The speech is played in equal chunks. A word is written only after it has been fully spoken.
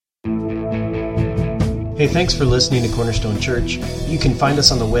Hey, thanks for listening to Cornerstone Church. You can find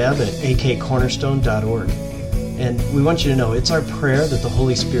us on the web at akcornerstone.org. And we want you to know it's our prayer that the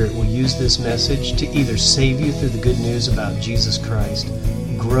Holy Spirit will use this message to either save you through the good news about Jesus Christ,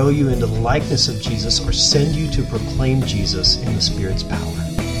 grow you into the likeness of Jesus, or send you to proclaim Jesus in the Spirit's power.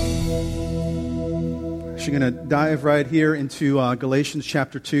 So you're going to dive right here into Galatians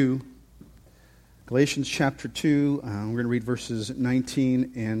chapter 2. Galatians chapter 2, we're going to read verses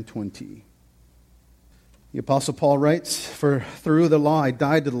 19 and 20. The Apostle Paul writes, "For through the law I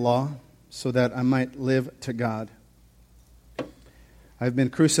died to the law, so that I might live to God. I have been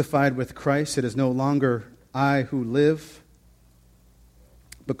crucified with Christ. It is no longer I who live,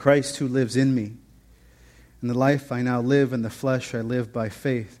 but Christ who lives in me. In the life I now live in the flesh, I live by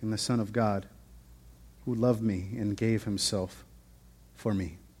faith in the Son of God, who loved me and gave himself for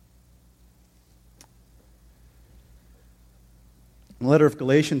me." The letter of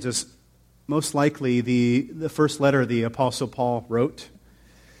Galatians is most likely the first letter the Apostle Paul wrote.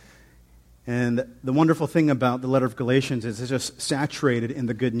 And the wonderful thing about the letter of Galatians is it's just saturated in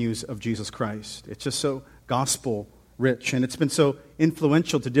the good news of Jesus Christ. It's just so gospel rich, and it's been so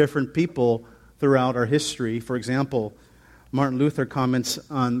influential to different people throughout our history. For example, Martin Luther comments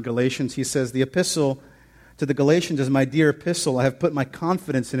on Galatians. He says, "The epistle to the Galatians is my dear epistle. I have put my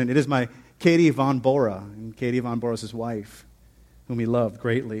confidence in it. It is my Katie von Bora." And Katie von Bora is his wife, whom he loved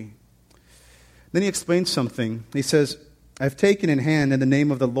greatly. Then he explains something. He says, "I have taken in hand in the name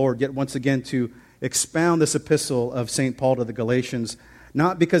of the Lord yet once again to expound this epistle of St. Paul to the Galatians,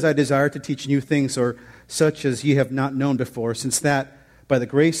 not because I desire to teach new things or such as ye have not known before, since that, by the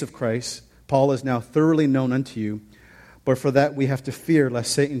grace of Christ, Paul is now thoroughly known unto you, but for that we have to fear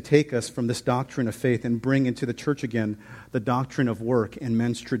lest Satan take us from this doctrine of faith and bring into the church again the doctrine of work and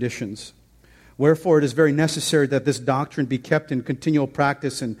men's traditions. Wherefore it is very necessary that this doctrine be kept in continual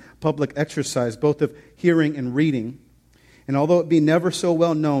practice and public exercise, both of hearing and reading. And although it be never so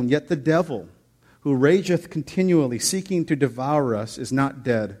well known, yet the devil, who rageth continually, seeking to devour us, is not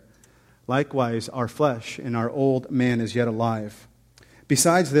dead. Likewise our flesh and our old man is yet alive.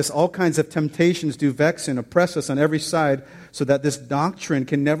 Besides this, all kinds of temptations do vex and oppress us on every side, so that this doctrine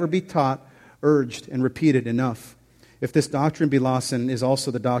can never be taught, urged, and repeated enough. If this doctrine be lost, then is also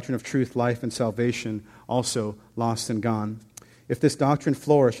the doctrine of truth, life, and salvation also lost and gone. If this doctrine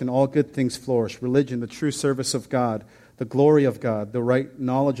flourish, and all good things flourish, religion, the true service of God, the glory of God, the right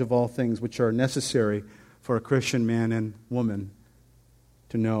knowledge of all things which are necessary for a Christian man and woman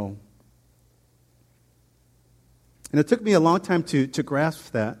to know." And it took me a long time to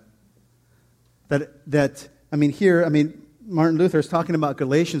grasp that. Martin Luther is talking about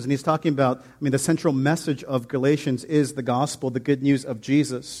Galatians, and he's talking about, the central message of Galatians is the gospel, the good news of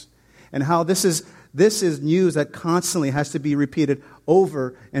Jesus, and how this is news that constantly has to be repeated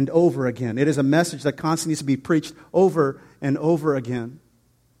over and over again. It is a message that constantly needs to be preached over and over again.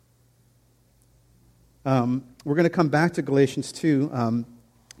 We're going to come back to Galatians 2,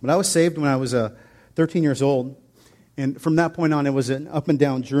 but I was saved when I was 13 years old, and from that point on, it was an up and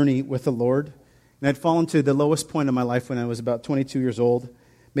down journey with the Lord. And I'd fallen to the lowest point of my life when I was about 22 years old,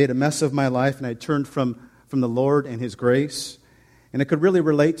 made a mess of my life, and I turned from the Lord and His grace. And I could really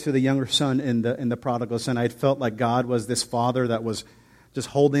relate to the younger son in the prodigal son. I felt like God was this father that was just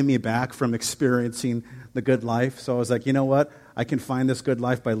holding me back from experiencing the good life. So I was like, you know what? I can find this good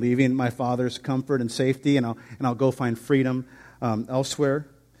life by leaving my father's comfort and safety, and I'll go find freedom elsewhere.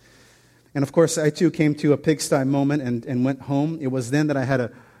 And of course, I too came to a pigsty moment and went home. It was then that I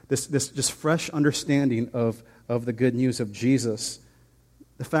had this just fresh understanding of the good news of Jesus.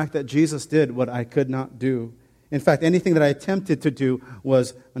 The fact that Jesus did what I could not do. In fact, anything that I attempted to do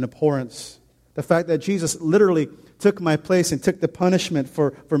was an abhorrence. The fact that Jesus literally took my place and took the punishment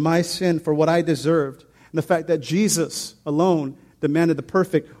for my sin, for what I deserved. And the fact that Jesus alone demanded the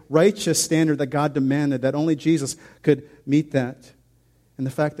perfect righteous standard that God demanded, that only Jesus could meet that. And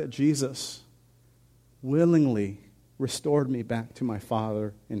the fact that Jesus willingly restored me back to my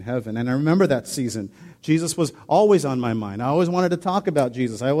Father in heaven. And I remember that season. Jesus was always on my mind. I always wanted to talk about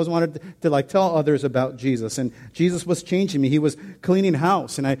Jesus. I always wanted to tell others about Jesus. And Jesus was changing me. He was cleaning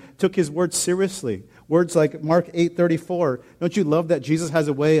house, and I took His words seriously. Words like Mark 8:34. Don't you love that Jesus has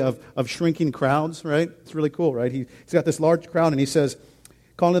a way of shrinking crowds, right? It's really cool, right? He's got this large crowd, and He says,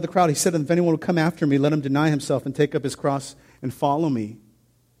 calling to the crowd, He said, "If anyone will come after me, let him deny himself and take up his cross and follow me."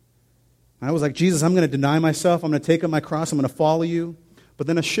 And I was like, Jesus, I'm going to deny myself. I'm going to take up my cross. I'm going to follow you. But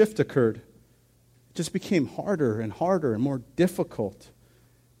then a shift occurred. It just became harder and harder and more difficult.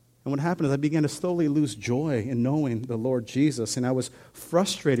 And what happened is I began to slowly lose joy in knowing the Lord Jesus. And I was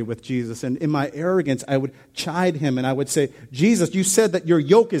frustrated with Jesus. And in my arrogance, I would chide Him and I would say, Jesus, you said that your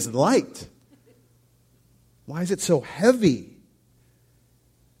yoke is light. Why is it so heavy?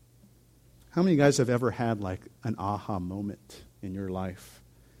 How many of you guys have ever had like an aha moment in your life?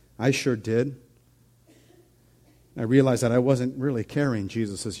 I sure did. I realized that I wasn't really carrying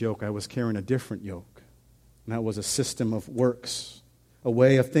Jesus' yoke. I was carrying a different yoke. And that was a system of works. A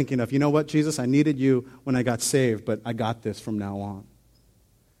way of thinking of, you know what, Jesus, I needed you when I got saved, but I got this from now on.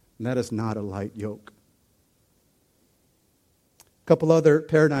 And that is not a light yoke. A couple other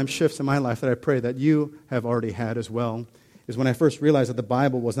paradigm shifts in my life that I pray that you have already had as well is when I first realized that the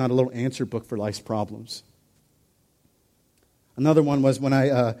Bible was not a little answer book for life's problems. Another one was when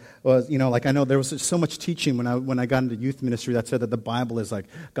I I know there was so much teaching when I got into youth ministry that said that the Bible is like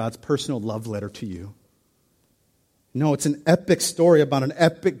God's personal love letter to you. No, it's an epic story about an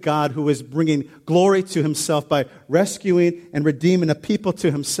epic God who is bringing glory to himself by rescuing and redeeming a people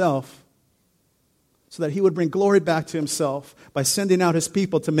to himself so that he would bring glory back to himself by sending out his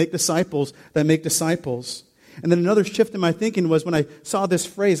people to make disciples that make disciples. And then another shift in my thinking was when I saw this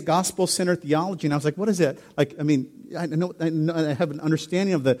phrase, gospel-centered theology, and I was like, what is it? Like, I mean, I know I have an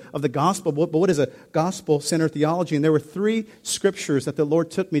understanding of the gospel, but what is a gospel-centered theology? And there were 3 scriptures that the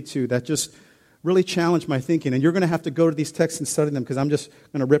Lord took me to that just really challenged my thinking. And you're going to have to go to these texts and study them because I'm just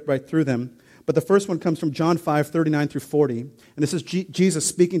going to rip right through them. But the first one comes from John 5:39 through 40. And this is Jesus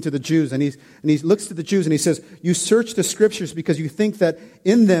speaking to the Jews. And he looks to the Jews and he says, you search the scriptures because you think that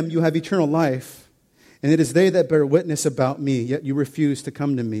in them you have eternal life. And it is they that bear witness about me, yet you refuse to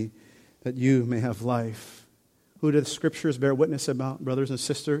come to me that you may have life. Who do the scriptures bear witness about, brothers and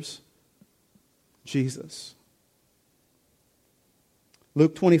sisters? Jesus.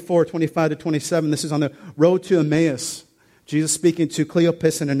 Luke 24:25-27. This is on the road to Emmaus. Jesus speaking to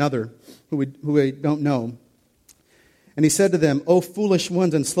Cleopas and another who we don't know. And he said to them, O foolish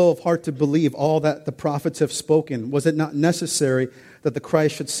ones and slow of heart to believe all that the prophets have spoken. Was it not necessary that the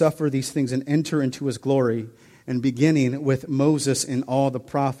Christ should suffer these things and enter into his glory? And beginning with Moses and all the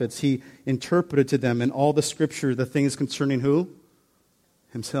prophets, he interpreted to them in all the scripture the things concerning who?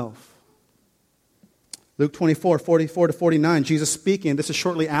 Himself. Luke 24:44-49, Jesus speaking. This is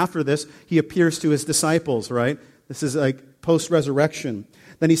shortly after this. He appears to his disciples, right? This is like post-resurrection.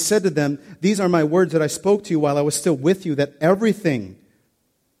 Then he said to them, these are my words that I spoke to you while I was still with you, that everything,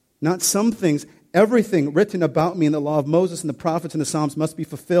 not some things, everything written about me in the law of Moses and the prophets and the Psalms must be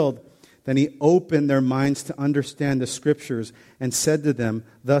fulfilled. Then he opened their minds to understand the scriptures and said to them,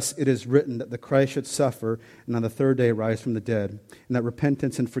 thus it is written that the Christ should suffer and on the third day rise from the dead, and that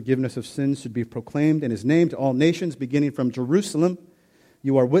repentance and forgiveness of sins should be proclaimed in his name to all nations, beginning from Jerusalem.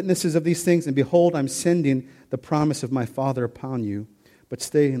 You are witnesses of these things, and behold, I'm sending the promise of my Father upon you, but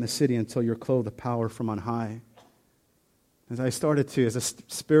stay in the city until you're clothed with power from on high. As the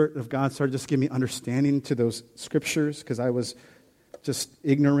Spirit of God started just giving me understanding to those scriptures, because I was just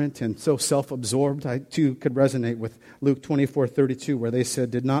ignorant and so self-absorbed, I too could resonate with Luke 24:32, where they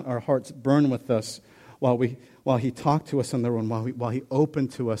said, did not our hearts burn with us while he talked to us on the road, while he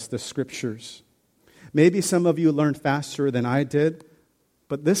opened to us the scriptures? Maybe some of you learned faster than I did,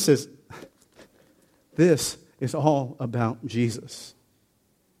 but this is all about Jesus.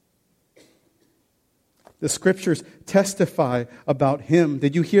 The scriptures testify about him.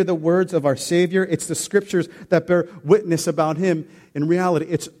 Did you hear the words of our Savior? It's the scriptures that bear witness about him. In reality,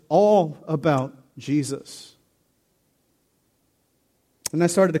 it's all about Jesus. And I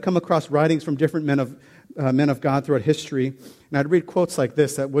started to come across writings from different men of God throughout history, and I'd read quotes like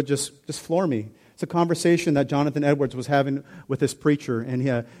this that would just floor me. It's a conversation that Jonathan Edwards was having with this preacher, and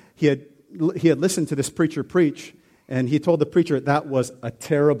he had listened to this preacher preach, and he told the preacher that was a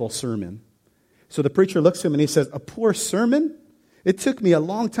terrible sermon. So the preacher looks at him and he says, a poor sermon? It took me a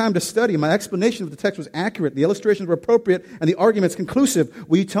long time to study. My explanation of the text was accurate. The illustrations were appropriate and the arguments conclusive.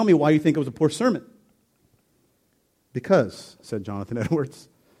 Will you tell me why you think it was a poor sermon? Because, said Jonathan Edwards,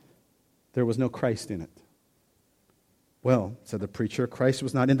 there was no Christ in it. Well, said the preacher, Christ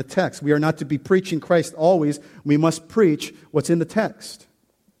was not in the text. We are not to be preaching Christ always. We must preach what's in the text.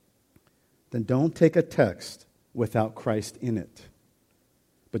 Then don't take a text without Christ in it.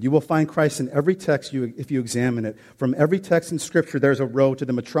 But you will find Christ in every text if you examine it. From every text in Scripture, there's a road to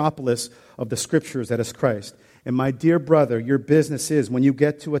the metropolis of the Scriptures, that is Christ. And my dear brother, your business is, when you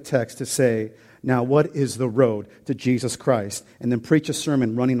get to a text, to say, now what is the road to Jesus Christ? And then preach a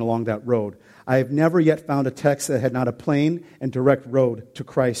sermon running along that road. I have never yet found a text that had not a plain and direct road to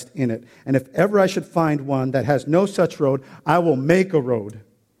Christ in it. And if ever I should find one that has no such road, I will make a road.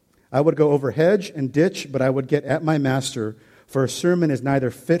 I would go over hedge and ditch, but I would get at my master. For a sermon is neither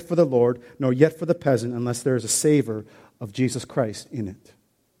fit for the Lord, nor yet for the peasant, unless there is a savor of Jesus Christ in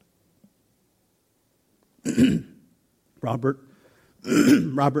it. Robert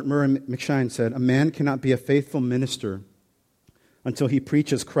Robert Murray McShine said, "A man cannot be a faithful minister until he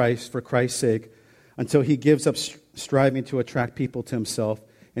preaches Christ for Christ's sake, until he gives up striving to attract people to himself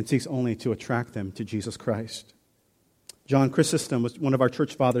and seeks only to attract them to Jesus Christ." John Chrysostom, one of our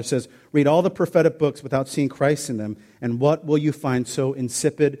church fathers, says, "Read all the prophetic books without seeing Christ in them, and what will you find so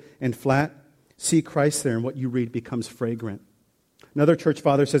insipid and flat? See Christ there, and what you read becomes fragrant." Another church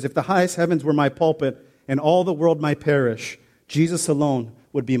father says, "If the highest heavens were my pulpit and all the world might perish, Jesus alone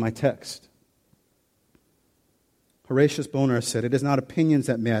would be my text." Horatius Bonar said, "It is not opinions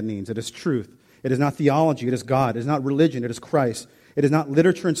that man needs, it is truth. It is not theology, it is God. It is not religion, it is Christ. It is not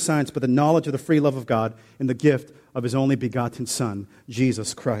literature and science, but the knowledge of the free love of God and the gift of His only begotten Son,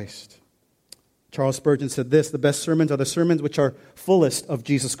 Jesus Christ." Charles Spurgeon said this, "The best sermons are the sermons which are fullest of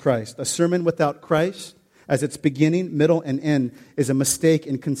Jesus Christ. A sermon without Christ as its beginning, middle, and end is a mistake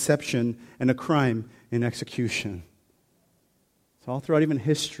in conception and a crime in execution." So all throughout even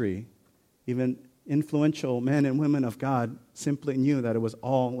history, even influential men and women of God simply knew that it was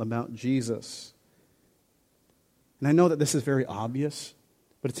all about Jesus. And I know that this is very obvious,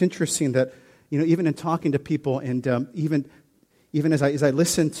 but it's interesting that, even in talking to people and even as I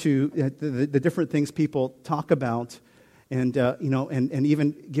listen to the different things people talk about and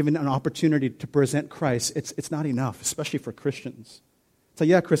even given an opportunity to present Christ, it's not enough, especially for Christians. So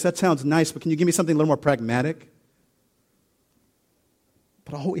yeah, Chris, that sounds nice, but can you give me something a little more pragmatic?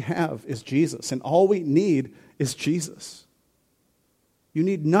 But all we have is Jesus, and all we need is Jesus. You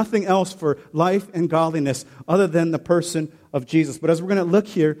need nothing else for life and godliness other than the person of Jesus. But as we're going to look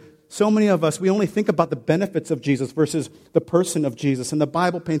here, so many of us, we only think about the benefits of Jesus versus the person of Jesus. And the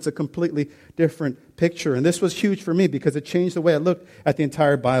Bible paints a completely different picture. And this was huge for me because it changed the way I looked at the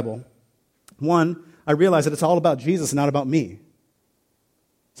entire Bible. One, I realized that it's all about Jesus and not about me.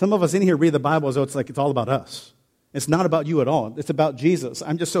 Some of us in here read the Bible as though it's all about us. It's not about you at all. It's about Jesus.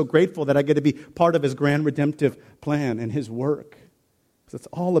 I'm just so grateful that I get to be part of His grand redemptive plan and His work. It's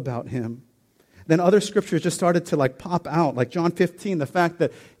all about Him. Then other scriptures just started to pop out, like John 15, the fact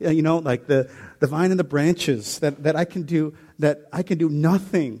that the vine and the branches, that I can do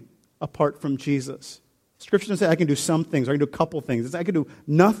nothing apart from Jesus. Scripture doesn't say I can do some things or I can do a couple things. It's I can do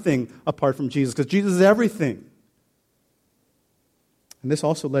nothing apart from Jesus because Jesus is everything. And this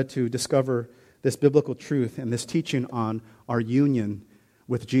also led to discover this biblical truth and this teaching on our union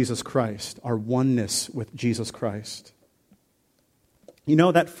with Jesus Christ, our oneness with Jesus Christ.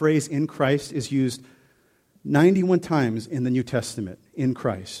 That phrase "in Christ" is used 91 times in the New Testament, in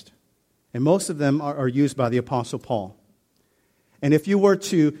Christ. And most of them are used by the Apostle Paul. And if you were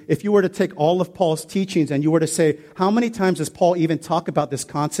to take all of Paul's teachings and you were to say, how many times does Paul even talk about this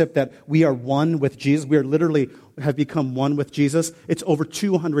concept that we are one with Jesus? We are literally have become one with Jesus. It's over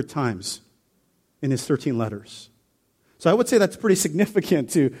 200 times in his 13 letters. So I would say that's pretty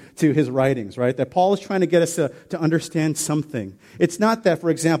significant to his writings, right? That Paul is trying to get us to understand something. It's not that, for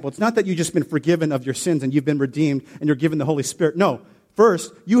example, it's not that you've just been forgiven of your sins and you've been redeemed and you're given the Holy Spirit. No.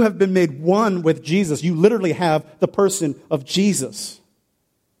 First, you have been made one with Jesus. You literally have the person of Jesus.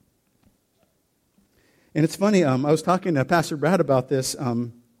 And it's funny, I was talking to Pastor Brad about this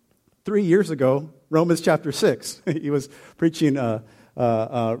 3 years ago, Romans chapter 6. He was preaching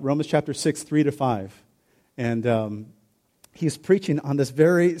Romans chapter 6, 3-5. And he's preaching on this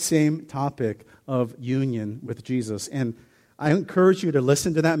very same topic of union with Jesus. And I encourage you to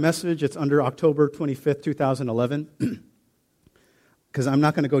listen to that message. It's under October 25th, 2011. Because I'm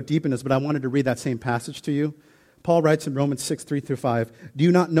not going to go deep in this, but I wanted to read that same passage to you. Paul writes in Romans 6, 3-5, "Do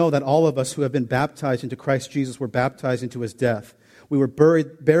you not know that all of us who have been baptized into Christ Jesus were baptized into His death? We were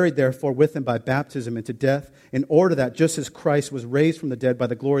buried therefore with Him by baptism into death, in order that just as Christ was raised from the dead by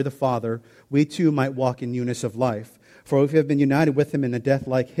the glory of the Father, we too might walk in newness of life. For if we have been united with Him in a death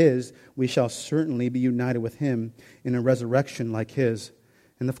like His, we shall certainly be united with Him in a resurrection like His."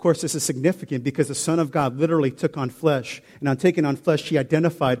 And of course, this is significant because the Son of God literally took on flesh. And on taking on flesh, He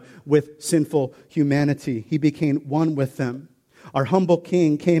identified with sinful humanity. He became one with them. Our humble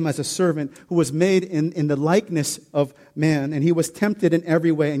King came as a servant who was made in the likeness of man. And He was tempted in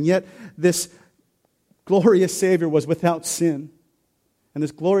every way. And yet, this glorious Savior was without sin. And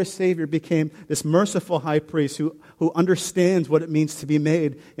this glorious Savior became this merciful high priest who understands what it means to be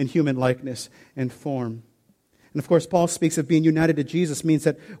made in human likeness and form. And of course, Paul speaks of being united to Jesus means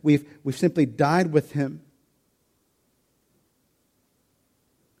that we've simply died with Him.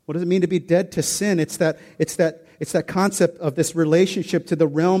 What does it mean to be dead to sin? It's that concept of this relationship to the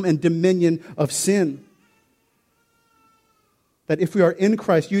realm and dominion of sin. That if we are in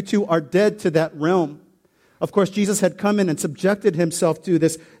Christ, you too are dead to that realm. Of course, Jesus had come in and subjected Himself to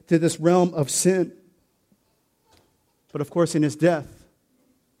this realm of sin. But of course, in his death,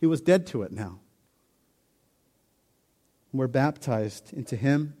 he was dead to it now. We're baptized into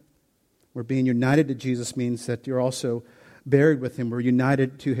him. We're being united to Jesus means that you're also buried with him. We're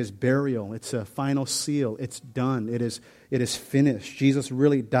united to his burial. It's a final seal. It's done. It is finished. Jesus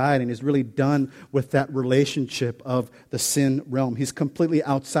really died and is really done with that relationship of the sin realm. He's completely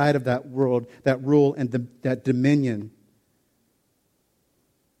outside of that world, that rule, and that dominion.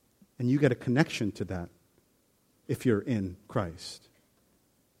 And you get a connection to that if you're in Christ.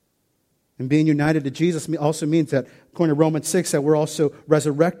 And being united to Jesus also means that, according to Romans 6, that we're also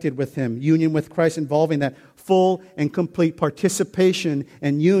resurrected with him. Union with Christ involving that full and complete participation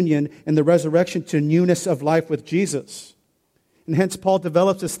and union in the resurrection to newness of life with Jesus. And hence Paul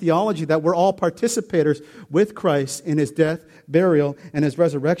develops this theology that we're all participators with Christ in his death, burial, and his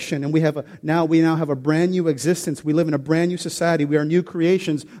resurrection. And we now have a brand new existence. We live in a brand new society. We are new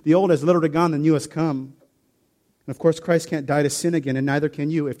creations. The old has literally gone, the new has come. And of course, Christ can't die to sin again, and neither can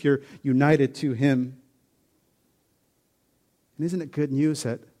you if you're united to him. And isn't it good news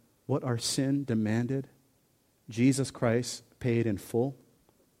that what our sin demanded, Jesus Christ paid in full?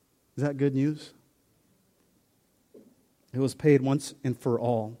 Is that good news? It was paid once and for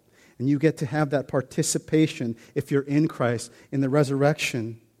all. And you get to have that participation, if you're in Christ, in the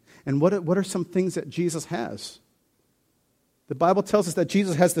resurrection. And what are some things that Jesus has? The Bible tells us that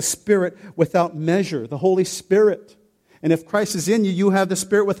Jesus has the Spirit without measure, the Holy Spirit. And if Christ is in you, you have the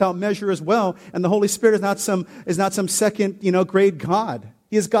Spirit without measure as well. And the Holy Spirit is not some second, grade God.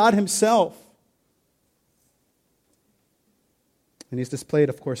 He is God himself. And he's displayed,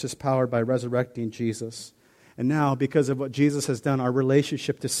 of course, his power by resurrecting Jesus. And now, because of what Jesus has done, our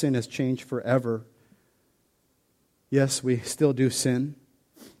relationship to sin has changed forever. Yes, we still do sin.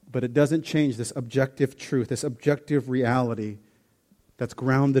 But it doesn't change this objective truth, this objective reality that's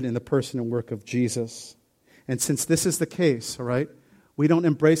grounded in the person and work of Jesus. And since this is the case, all right, we don't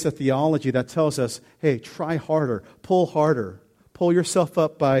embrace a theology that tells us, hey, try harder, pull yourself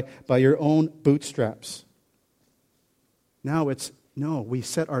up by your own bootstraps. Now we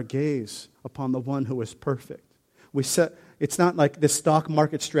set our gaze upon the one who is perfect. It's not like this stock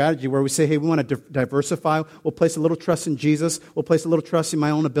market strategy where we say, hey, we want to diversify. We'll place a little trust in Jesus. We'll place a little trust in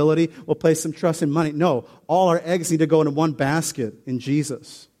my own ability. We'll place some trust in money. No, all our eggs need to go into one basket in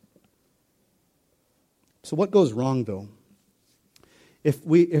Jesus. So what goes wrong, though?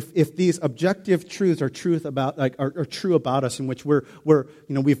 If these objective truths are true about us, in which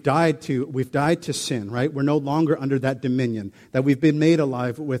we've died to sin, right? We're no longer under that dominion, that we've been made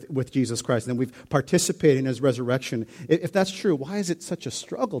alive with Jesus Christ, and we've participated in his resurrection. If that's true, why is it such a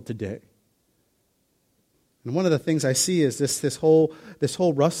struggle today? And one of the things I see is this whole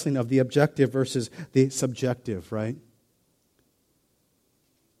wrestling of the objective versus the subjective, right?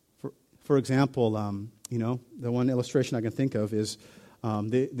 For example, the one illustration I can think of is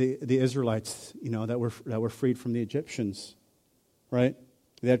the Israelites, that were freed from the Egyptians, right?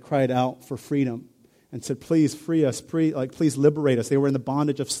 They had cried out for freedom and said, please free us, please liberate us. They were in the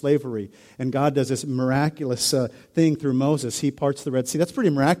bondage of slavery. And God does this miraculous thing through Moses. He parts the Red Sea. That's pretty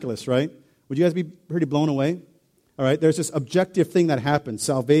miraculous, right? Would you guys be pretty blown away? All right, there's this objective thing that happens,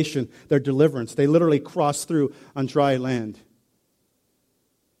 salvation, their deliverance. They literally cross through on dry land.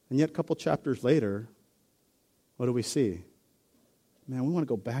 And yet a couple chapters later, what do we see? Man, we want to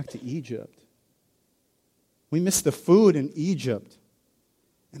go back to Egypt. We miss the food in Egypt.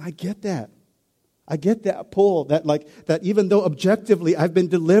 And I get that. I get that pull, that even though objectively I've been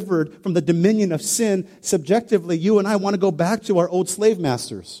delivered from the dominion of sin, subjectively you and I want to go back to our old slave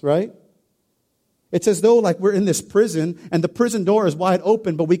masters, right? It's as though we're in this prison and the prison door is wide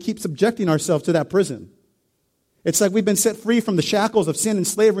open, but we keep subjecting ourselves to that prison. It's like we've been set free from the shackles of sin and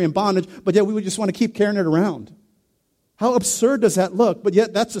slavery and bondage, but yet we would just want to keep carrying it around. How absurd does that look? But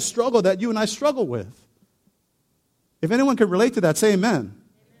yet that's a struggle that you and I struggle with. If anyone can relate to that, say amen.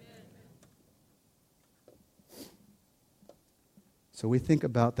 Amen. So we think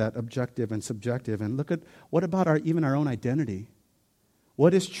about that objective and subjective, and look at what about even our own identity?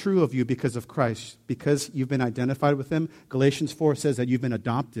 What is true of you because of Christ? Because you've been identified with him. Galatians 4 says that you've been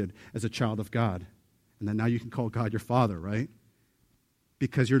adopted as a child of God. And then now you can call God your Father, right?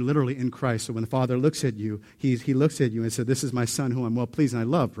 Because you're literally in Christ. So when the Father looks at you, he looks at you and says, this is my Son whom I'm well pleased and I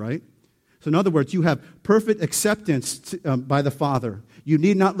love, right? So in other words, you have perfect acceptance by the Father. You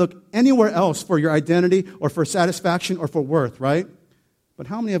need not look anywhere else for your identity or for satisfaction or for worth, right? But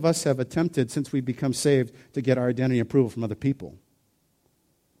how many of us have attempted, since we become saved, to get our identity approval from other people?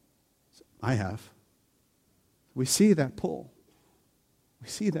 I have. We see that pull.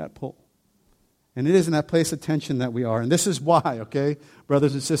 And it is in that place of tension that we are. And this is why, okay,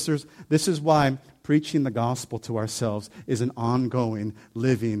 brothers and sisters, this is why preaching the gospel to ourselves is an ongoing,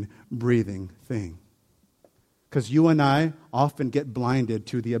 living, breathing thing. Because you and I often get blinded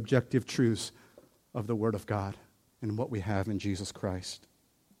to the objective truths of the Word of God and what we have in Jesus Christ.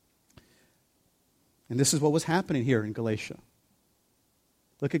 And this is what was happening here in Galatia.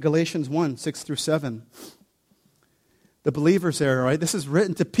 Look at Galatians 1, 6 through 7. The believers there, right? This is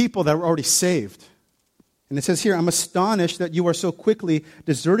written to people that were already saved. And it says here, I'm astonished that you are so quickly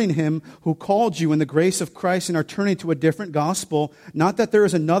deserting him who called you in the grace of Christ and are turning to a different gospel. Not that there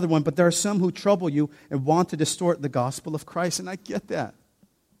is another one, but there are some who trouble you and want to distort the gospel of Christ. And I get that.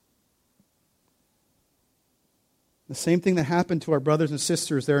 The same thing that happened to our brothers and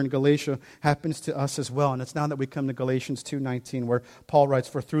sisters there in Galatia happens to us as well. And it's now that we come to Galatians 2:19 where Paul writes,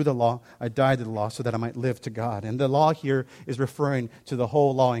 for through the law I died to the law so that I might live to God. And the law here is referring to the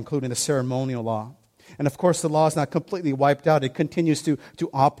whole law, including the ceremonial law. And of course the law is not completely wiped out. It continues to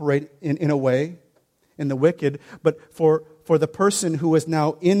operate in a way in the wicked. But for the person who is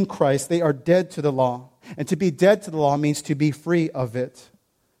now in Christ, they are dead to the law. And to be dead to the law means to be free of it.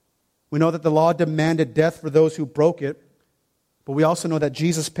 We know that the law demanded death for those who broke it, but we also know that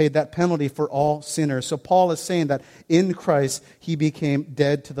Jesus paid that penalty for all sinners. So Paul is saying that in Christ, he became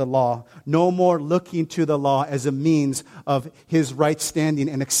dead to the law. No more looking to the law as a means of his right standing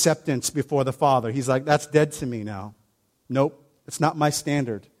and acceptance before the Father. He's like, that's dead to me now. Nope, it's not my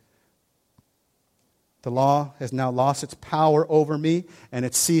standard. The law has now lost its power over me, and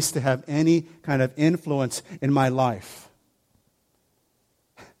it's ceased to have any kind of influence in my life.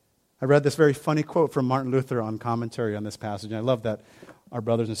 I read this very funny quote from Martin Luther on commentary on this passage, and I love that our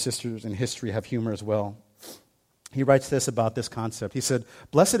brothers and sisters in history have humor as well. He writes this about this concept. He said,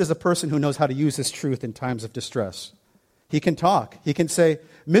 blessed is a person who knows how to use this truth in times of distress. He can talk. He can say,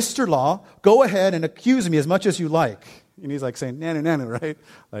 Mr. Law, go ahead and accuse me as much as you like. And he's like saying, nanu, right?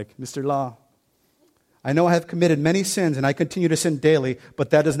 Like, Mr. Law, I know I have committed many sins and I continue to sin daily, but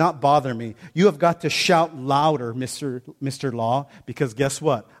that does not bother me. You have got to shout louder, Mr. Law, because guess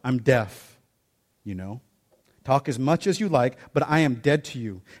what? I'm deaf, you know. Talk as much as you like, but I am dead to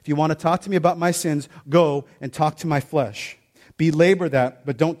you. If you want to talk to me about my sins, go and talk to my flesh. Belabor that,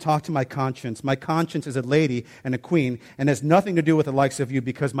 but don't talk to my conscience. My conscience is a lady and a queen and has nothing to do with the likes of you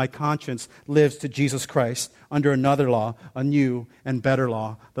because my conscience lives to Jesus Christ under another law, a new and better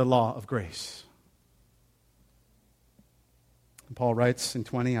law, the law of grace. Paul writes in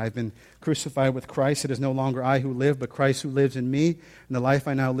 20, I've been crucified with Christ. It is no longer I who live, but Christ who lives in me. And the life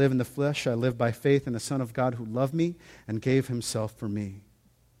I now live in the flesh, I live by faith in the Son of God who loved me and gave himself for me.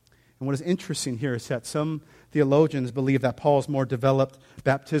 And what is interesting here is that some theologians believe that Paul's more developed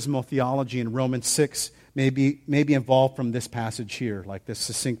baptismal theology in Romans 6 may be involved from this passage here, like this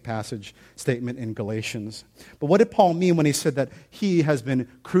succinct passage statement in Galatians. But what did Paul mean when he said that he has been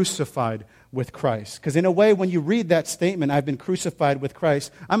crucified with Christ? Because in a way, when you read that statement, I've been crucified with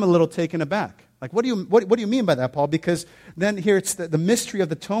Christ, I'm a little taken aback. Like, what do you mean by that, Paul? Because then here it's the mystery of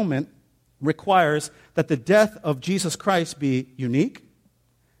the atonement requires that the death of Jesus Christ be unique,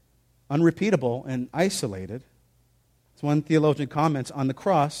 unrepeatable, and isolated. As one theologian comments, on the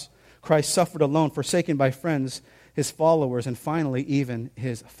cross, Christ suffered alone, forsaken by friends, his followers, and finally even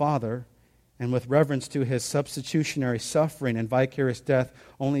his Father. And with reverence to his substitutionary suffering and vicarious death,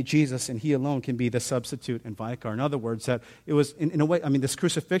 only Jesus and he alone can be the substitute and vicar. In other words, that it was, in a way, I mean, this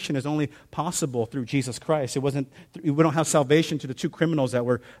crucifixion is only possible through Jesus Christ. We don't have salvation to the two criminals that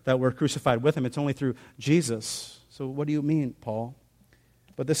were crucified with him. It's only through Jesus. So what do you mean, Paul?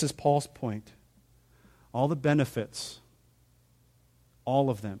 But this is Paul's point. All the benefits, all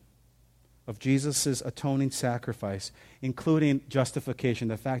of them, of Jesus' atoning sacrifice, including justification,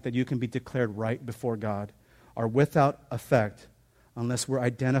 the fact that you can be declared right before God, are without effect unless we're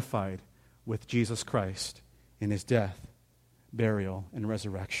identified with Jesus Christ in his death, burial, and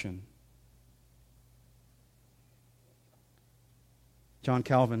resurrection. John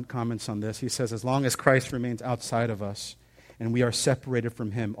Calvin comments on this. He says, as long as Christ remains outside of us and we are separated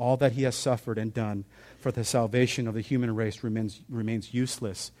from him, all that he has suffered and done for the salvation of the human race remains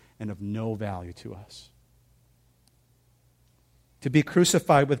useless and of no value to us. To be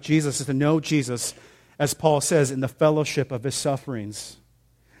crucified with Jesus is to know Jesus, as Paul says, in the fellowship of his sufferings.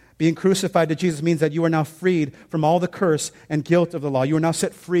 Being crucified to Jesus means that you are now freed from all the curse and guilt of the law. You are now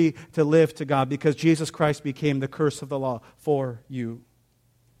set free to live to God because Jesus Christ became the curse of the law for you.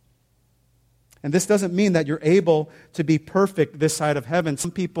 And this doesn't mean that you're able to be perfect this side of heaven.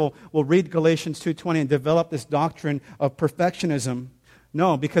 Some people will read Galatians 2:20 and develop this doctrine of perfectionism.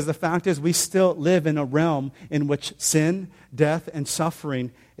 No, because the fact is we still live in a realm in which sin, death, and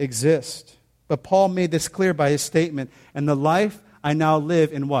suffering exist. But Paul made this clear by his statement, and the life I now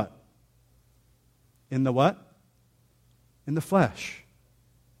live in what? In the what? In the flesh.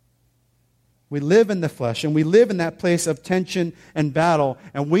 We live in the flesh, and we live in that place of tension and battle.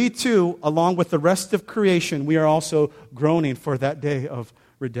 And we too, along with the rest of creation, we are also groaning for that day of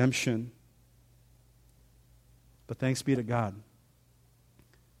redemption. But thanks be to God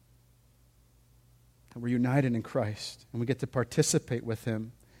that we're united in Christ, and we get to participate with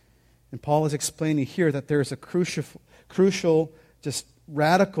Him. And Paul is explaining here that there is a crucial, just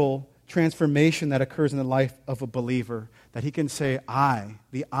radical transformation that occurs in the life of a believer. That he can say,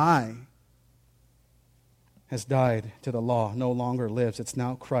 the I, has died to the law, no longer lives. It's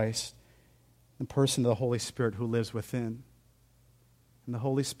now Christ, the person of the Holy Spirit who lives within. And the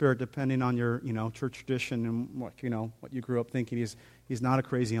Holy Spirit, depending on your, church tradition and what you grew up thinking, he's not a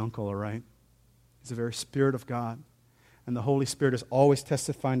crazy uncle, all right? He's the very Spirit of God. And the Holy Spirit is always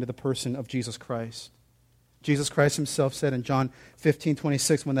testifying to the person of Jesus Christ. Jesus Christ Himself said in John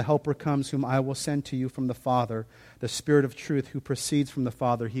 15:26, when the Helper comes, whom I will send to you from the Father, the Spirit of truth who proceeds from the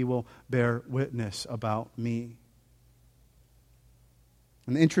Father, He will bear witness about me.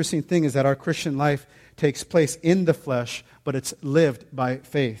 And the interesting thing is that our Christian life takes place in the flesh, but it's lived by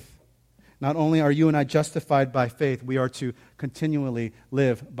faith. Not only are you and I justified by faith, we are to continually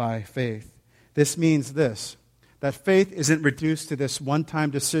live by faith. This means this, that faith isn't reduced to this one-time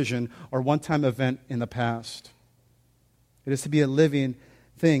decision or one-time event in the past. It is to be a living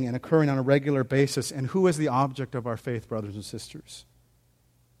thing and occurring on a regular basis. And who is the object of our faith, brothers and sisters?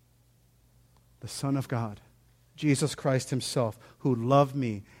 The Son of God, Jesus Christ Himself, who loved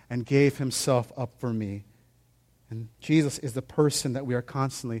me and gave Himself up for me. And Jesus is the person that we are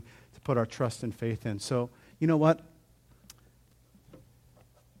constantly to put our trust and faith in. So, you know what?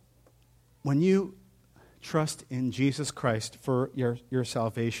 When you trust in Jesus Christ for your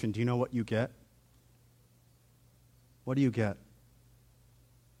salvation, do you know what you get? What do you get?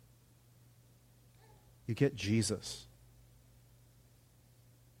 You get Jesus.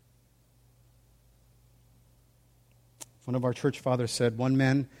 One of our church fathers said, one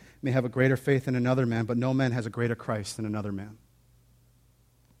man may have a greater faith than another man, but no man has a greater Christ than another man.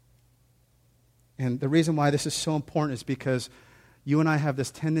 And the reason why this is so important is because you and I have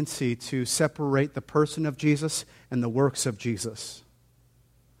this tendency to separate the person of Jesus and the works of Jesus.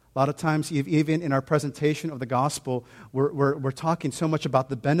 A lot of times, even in our presentation of the gospel, we're talking so much about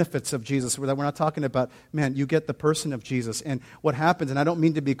the benefits of Jesus that we're not talking about, man, you get the person of Jesus. And what happens, and I don't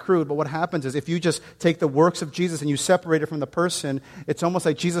mean to be crude, but what happens is if you just take the works of Jesus and you separate it from the person, it's almost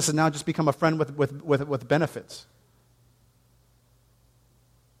like Jesus has now just become a friend with benefits.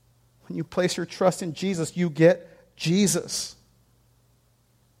 When you place your trust in Jesus, you get Jesus.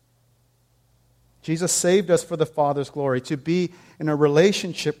 Jesus saved us for the Father's glory, to be in a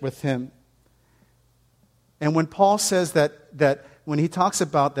relationship with Him. And when Paul says that when he talks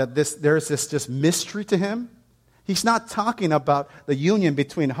about that there's this just mystery to Him, he's not talking about the union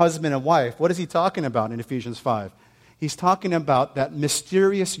between husband and wife. What is he talking about in Ephesians 5? He's talking about that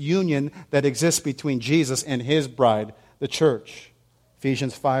mysterious union that exists between Jesus and His bride, the church.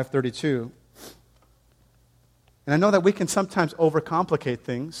 Ephesians 5:32. And I know that we can sometimes overcomplicate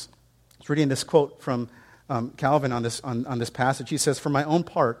things. I was reading this quote from Calvin on this passage. He says, "For my own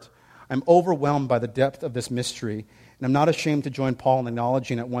part, I'm overwhelmed by the depth of this mystery, and I'm not ashamed to join Paul in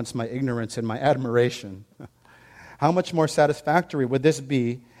acknowledging at once my ignorance and my admiration. How much more satisfactory would this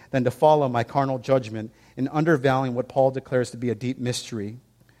be than to follow my carnal judgment in undervaluing what Paul declares to be a deep mystery?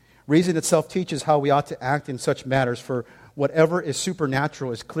 Reason itself teaches how we ought to act in such matters, for whatever is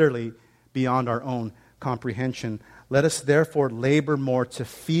supernatural is clearly beyond our own comprehension. Let us therefore labor more to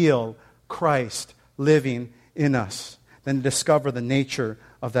feel Christ living in us than to discover the nature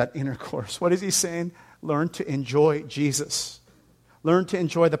of that intercourse." What is he saying? Learn to enjoy Jesus. Learn to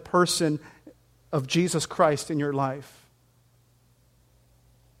enjoy the person of Jesus Christ in your life.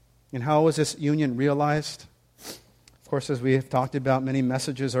 And how is this union realized? Of course, as we have talked about, many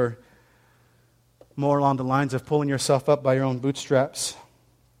messages are more along the lines of pulling yourself up by your own bootstraps.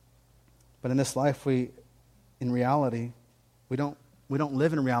 But in this life, in reality, we don't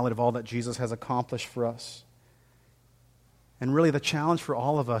live in reality of all that Jesus has accomplished for us. And really the challenge for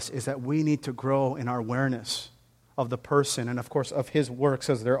all of us is that we need to grow in our awareness of the person and, of course, of His works,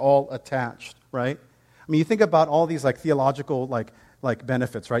 as they're all attached, right? I mean, you think about all these theological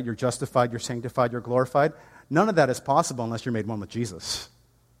benefits, right? You're justified, you're sanctified, you're glorified. None of that is possible unless you're made one with Jesus.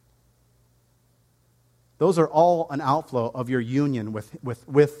 Those are all an outflow of your union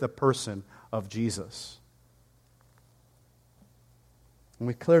with the person of Jesus. And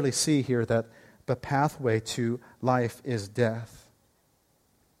we clearly see here that the pathway to life is death.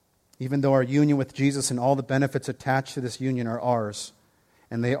 even though our union with Jesus and all the benefits attached to this union are ours,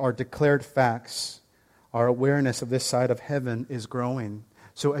 and they are declared facts, our awareness of this side of heaven is growing.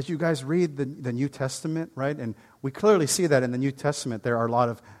 So as you guys read the New Testament, right, and we clearly see that in the New Testament there are a lot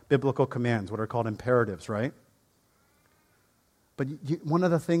of biblical commands, what are called imperatives, right? But one of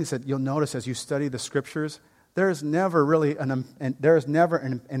the things that you'll notice as you study the Scriptures, there is never an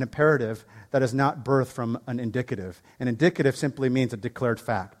imperative that is not birthed from an indicative. An indicative simply means a declared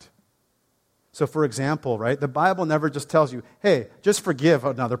fact. So for example, right, the Bible never just tells you, hey, just forgive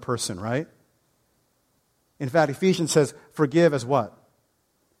another person, right? In fact, Ephesians says, forgive as what?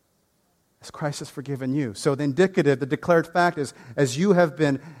 As Christ has forgiven you. So the indicative, the declared fact is, as you have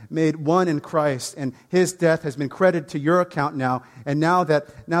been made one in Christ, and His death has been credited to your account now, and now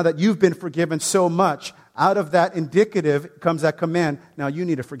that you've been forgiven so much, out of that indicative comes that command, now you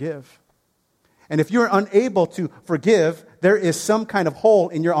need to forgive. And if you're unable to forgive, there is some kind of hole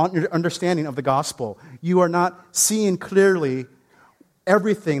in your understanding of the gospel. You are not seeing clearly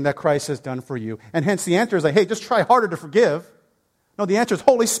everything that Christ has done for you. And hence the answer is like, hey, just try harder to forgive. No, the answer is,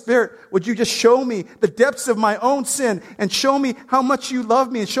 Holy Spirit, would you just show me the depths of my own sin and show me how much you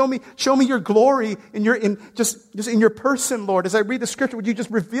love me and show me your glory in your person, Lord. As I read the Scripture, would you just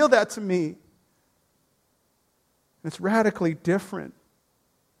reveal that to me? And it's radically different.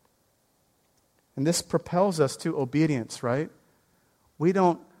 And this propels us to obedience, right? We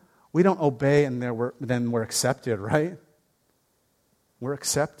don't obey and then we're accepted, right? We're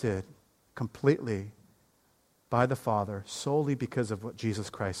accepted completely by the Father solely because of what Jesus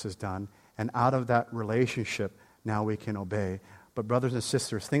Christ has done. And out of that relationship, now we can obey. But brothers and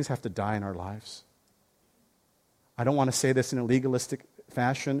sisters, things have to die in our lives. I don't want to say this in a legalistic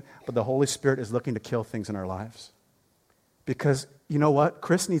fashion, but the Holy Spirit is looking to kill things in our lives. Because you know what?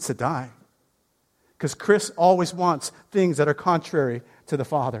 Chris needs to die. Because Chris always wants things that are contrary to the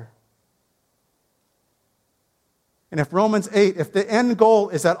Father. And if Romans 8, if the end goal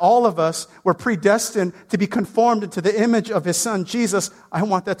is that all of us were predestined to be conformed into the image of His Son, Jesus, I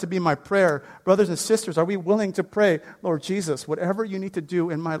want that to be my prayer. Brothers and sisters, are we willing to pray, Lord Jesus, whatever you need to do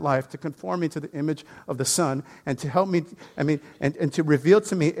in my life to conform me to the image of the Son and to help me, and to reveal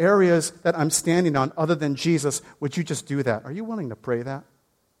to me areas that I'm standing on other than Jesus, would you just do that? Are you willing to pray that?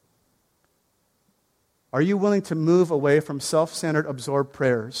 Are you willing to move away from self-centered, absorbed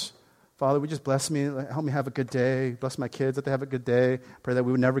prayers? Father, would you just bless me, help me have a good day, bless my kids that they have a good day, pray that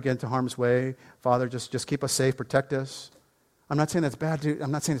we would never get into harm's way. Father, just keep us safe, protect us. I'm not saying it's bad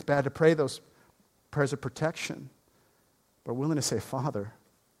to pray those prayers of protection, but we're willing to say, Father,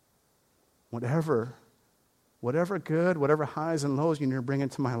 whatever good, whatever highs and lows you need to bring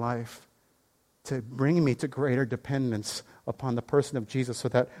into my life, to bring me to greater dependence upon the person of Jesus, so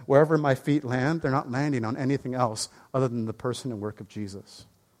that wherever my feet land, they're not landing on anything else other than the person and work of Jesus.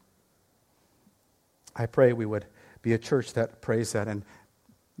 I pray we would be a church that prays that. And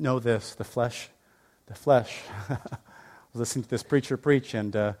know this, the flesh. I was listening to this preacher preach,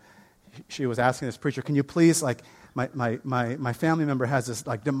 and she was asking this preacher, can you please, like, my family member has this,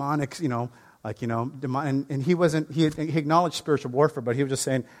 like, demonic, and he acknowledged spiritual warfare, but he was just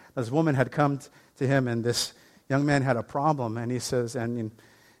saying this woman had come to him, and this young man had a problem, and he says, and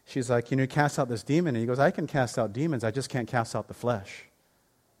she's like, cast out this demon, and he goes, I can cast out demons, I just can't cast out the flesh.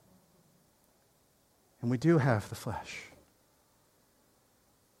 And we do have the flesh.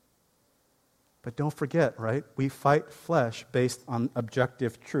 But don't forget, right? We fight flesh based on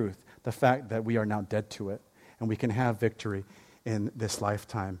objective truth, the fact that we are now dead to it, and we can have victory in this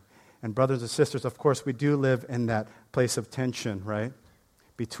lifetime. And brothers and sisters, of course, we do live in that place of tension, right?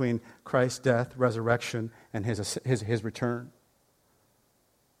 Between Christ's death, resurrection, and his return.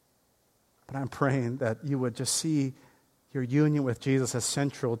 But I'm praying that you would just see your union with Jesus as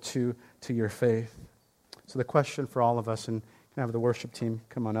central to your faith. So the question for all of us, and can I have the worship team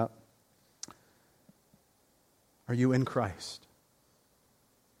come on up? Are you in Christ?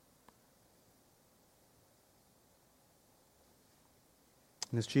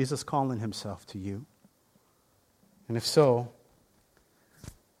 And is Jesus calling Himself to you? And if so,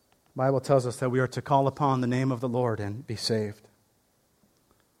 the Bible tells us that we are to call upon the name of the Lord and be saved.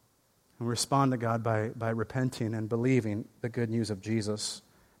 And respond to God by repenting and believing the good news of Jesus.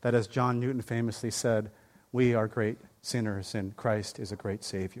 That, as John Newton famously said, we are great sinners and Christ is a great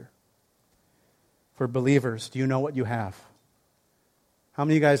Savior. For believers, do you know what you have? How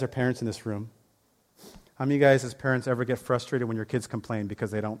many of you guys are parents in this room? How many of you guys as parents ever get frustrated when your kids complain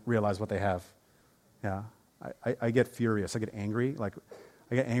because they don't realize what they have? Yeah. I get furious. I get angry.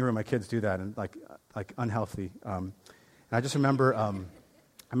 I get angry when my kids do that, and like unhealthy. And I just remember,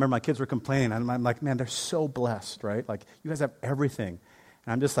 my kids were complaining, and I'm like, man, they're so blessed, right? Like, you guys have everything.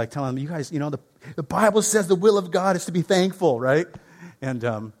 And I'm just like telling them, you guys, the Bible says the will of God is to be thankful, right? And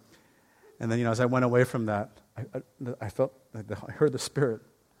then, as I went away from that, I heard the Spirit,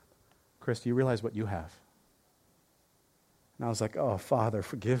 Chris, do you realize what you have? And I was like, oh, Father,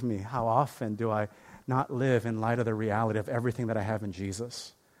 forgive me. How often do I not live in light of the reality of everything that I have in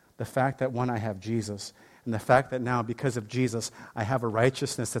Jesus? The fact that, one, I have Jesus, and the fact that now, because of Jesus, I have a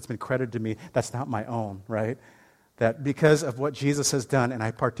righteousness that's been credited to me that's not my own, right? That because of what Jesus has done and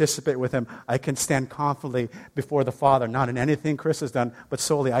I participate with him, I can stand confidently before the Father, not in anything Chris has done, but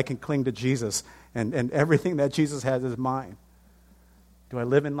solely I can cling to Jesus, and everything that Jesus has is mine. Do I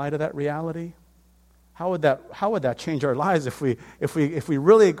live in light of that reality? How would that change our lives if we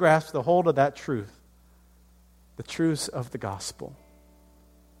really grasp the hold of that truth, the truths of the gospel?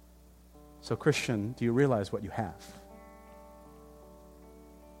 So, Christian, do you realize what you have?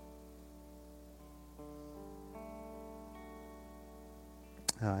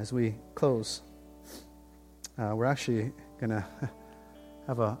 As we close, we're actually going to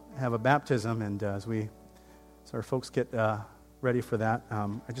have a baptism, and as our folks get ready for that,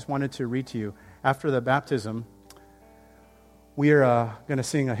 I just wanted to read to you. After the baptism, we are going to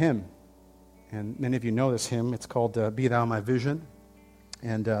sing a hymn, and many of you know this hymn. It's called "Be Thou My Vision,"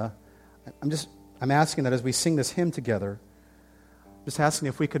 and I'm asking that as we sing this hymn together, just asking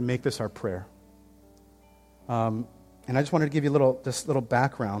if we could make this our prayer. And I just wanted to give you this little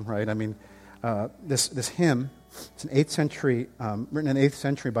background, right? I mean, this hymn, it's an 8th century, written in the 8th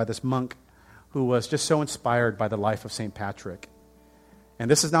century by this monk who was just so inspired by the life of St. Patrick. And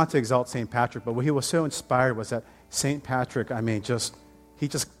this is not to exalt St. Patrick, but what he was so inspired was that St. Patrick, he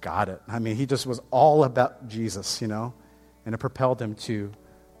just got it. I mean, he just was all about Jesus, and it propelled him to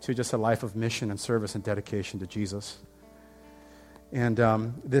just a life of mission and service and dedication to Jesus. And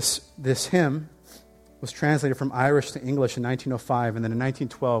this hymn was translated from Irish to English in 1905, and then in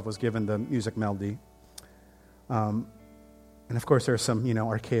 1912 was given the music melody. And of course, there's some,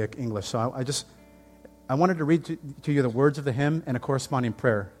 archaic English. So I wanted to read to you the words of the hymn and a corresponding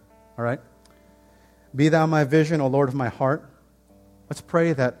prayer. All right? Be thou my vision, O Lord of my heart. Let's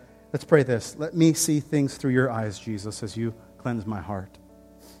pray this. Let me see things through your eyes, Jesus, as you cleanse my heart.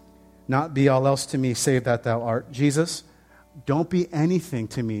 Not be all else to me, save that thou art. Jesus, don't be anything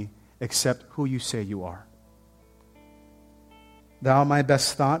to me except who you say you are. Thou my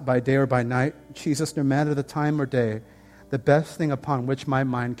best thought by day or by night. Jesus, no matter the time or day, the best thing upon which my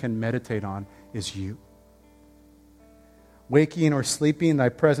mind can meditate on is you. Waking or sleeping, thy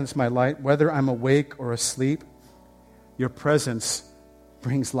presence my light. Whether I'm awake or asleep, your presence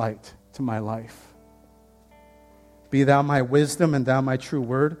brings light to my life. Be thou my wisdom and thou my true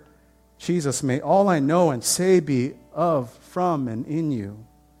word. Jesus, may all I know and say be of, from, and in you.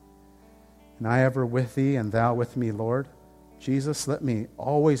 And I ever with thee and thou with me, Lord. Jesus, let me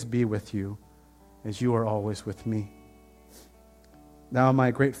always be with you as you are always with me. Thou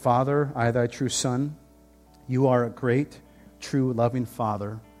my great Father, I thy true Son. You are a great, true, loving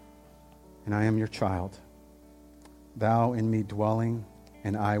Father, and I am your child. Thou in me dwelling,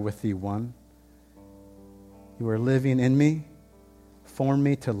 and I with thee one. You are living in me, form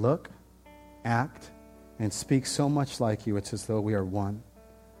me to look, act, and speak so much like you, it's as though we are one.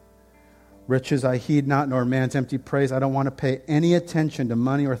 Riches I heed not, nor man's empty praise. I don't want to pay any attention to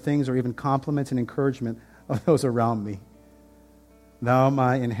money or things or even compliments and encouragement of those around me. Thou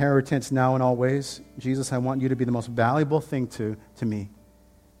my inheritance now in all ways. Jesus, I want you to be the most valuable thing to me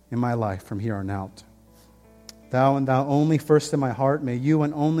in my life from here on out. Thou and thou only first in my heart. May you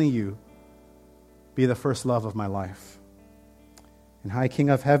and only you be the first love of my life. And high King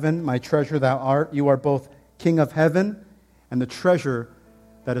of heaven, my treasure thou art. You are both King of heaven and the treasure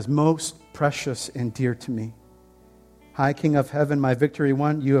that is most precious and dear to me. High King of heaven, my victory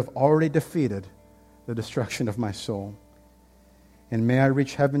won. You have already defeated the destruction of my soul. And may I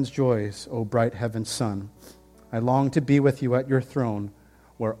reach heaven's joys, O bright heaven's sun. I long to be with you at your throne,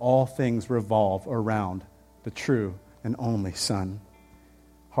 where all things revolve around the true and only Son.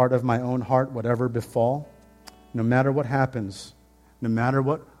 Heart of my own heart, whatever befall, no matter what happens, no matter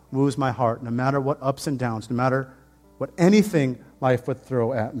what woos my heart, no matter what ups and downs, no matter what anything life would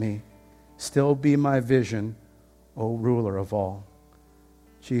throw at me, still be my vision, O ruler of all.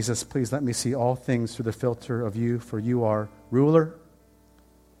 Jesus, please let me see all things through the filter of you, for you are ruler,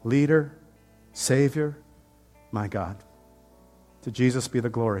 leader, Savior, my God. To Jesus be the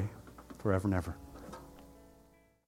glory forever and ever.